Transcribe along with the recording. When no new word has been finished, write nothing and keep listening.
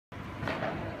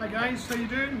Guys, how you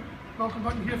doing? Welcome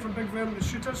back here from Big Vern with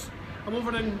Shootahs. I'm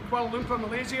over in Kuala Lumpur,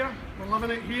 Malaysia. We're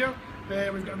loving it here.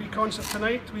 We've got a wee concert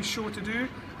tonight, a wee show to do,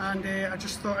 and I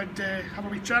just thought I'd have a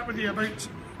wee chat with you about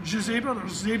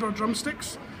JZABER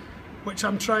Drumsticks, which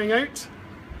I'm trying out.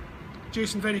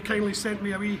 Jason very kindly sent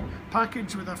me a wee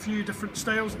package with a few different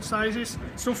styles and sizes.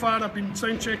 So far I've been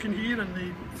sound checking here and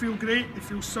they feel great, they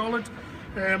feel solid,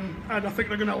 and I think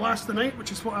they're going to last the night,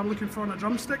 which is what I'm looking for in a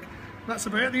drumstick. That's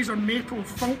about it. These are maple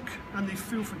funk and they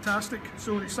feel fantastic,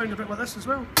 so they sound a bit like this as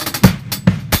well.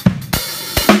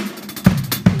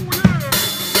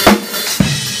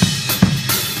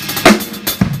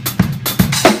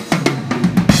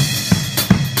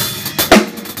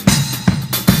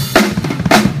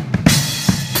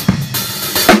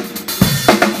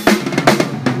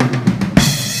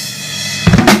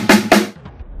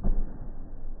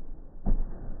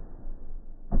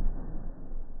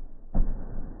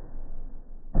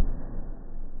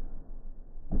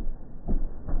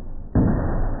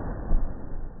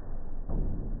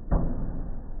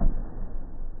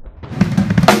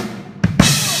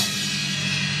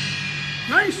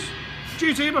 Nice!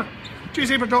 JZABER.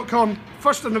 JZABER.com.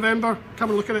 1st of November. Come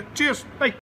and look at it. Cheers. Bye.